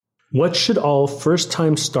What should all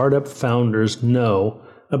first-time startup founders know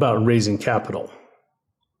about raising capital?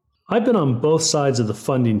 I've been on both sides of the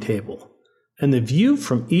funding table, and the view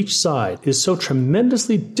from each side is so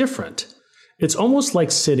tremendously different. It's almost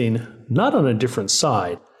like sitting not on a different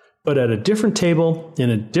side, but at a different table, in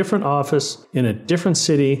a different office, in a different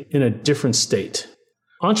city, in a different state.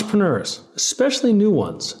 Entrepreneurs, especially new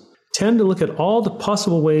ones, tend to look at all the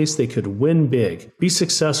possible ways they could win big, be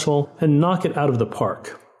successful, and knock it out of the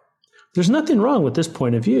park. There's nothing wrong with this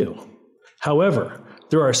point of view. However,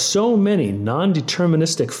 there are so many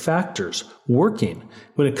non-deterministic factors working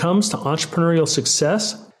when it comes to entrepreneurial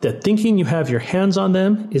success that thinking you have your hands on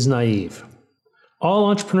them is naive. All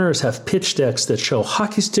entrepreneurs have pitch decks that show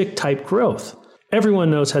hockey stick type growth.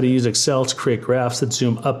 Everyone knows how to use Excel to create graphs that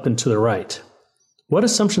zoom up and to the right. What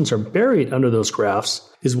assumptions are buried under those graphs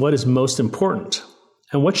is what is most important,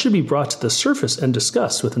 and what should be brought to the surface and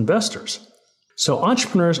discussed with investors. So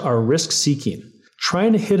entrepreneurs are risk-seeking,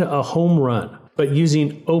 trying to hit a home run, but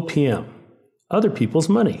using OPM, other people's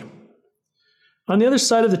money. On the other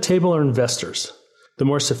side of the table are investors. The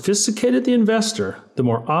more sophisticated the investor, the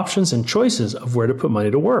more options and choices of where to put money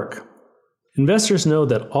to work. Investors know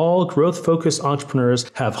that all growth-focused entrepreneurs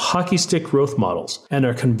have hockey stick growth models and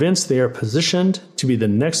are convinced they are positioned to be the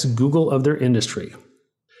next Google of their industry.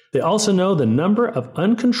 They also know the number of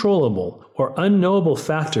uncontrollable or unknowable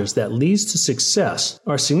factors that leads to success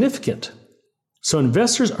are significant. So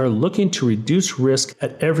investors are looking to reduce risk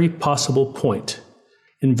at every possible point.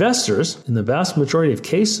 Investors, in the vast majority of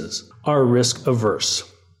cases, are risk averse.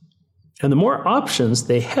 And the more options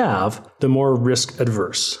they have, the more risk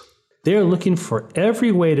adverse. They are looking for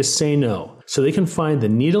every way to say no, so they can find the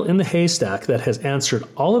needle in the haystack that has answered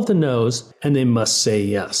all of the no's, and they must say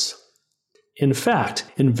yes. In fact,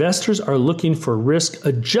 investors are looking for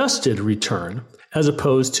risk-adjusted return as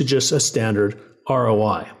opposed to just a standard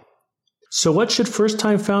ROI. So what should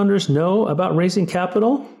first-time founders know about raising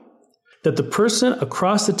capital? That the person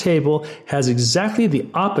across the table has exactly the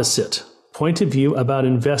opposite point of view about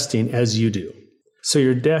investing as you do. So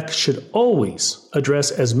your deck should always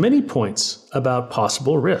address as many points about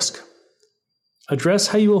possible risk. Address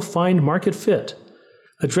how you will find market fit.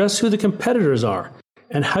 Address who the competitors are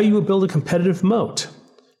and how you will build a competitive moat.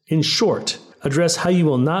 In short, address how you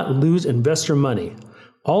will not lose investor money,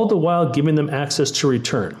 all the while giving them access to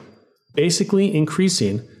return, basically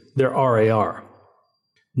increasing their RAR.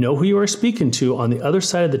 Know who you are speaking to on the other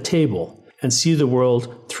side of the table and see the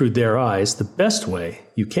world through their eyes the best way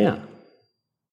you can.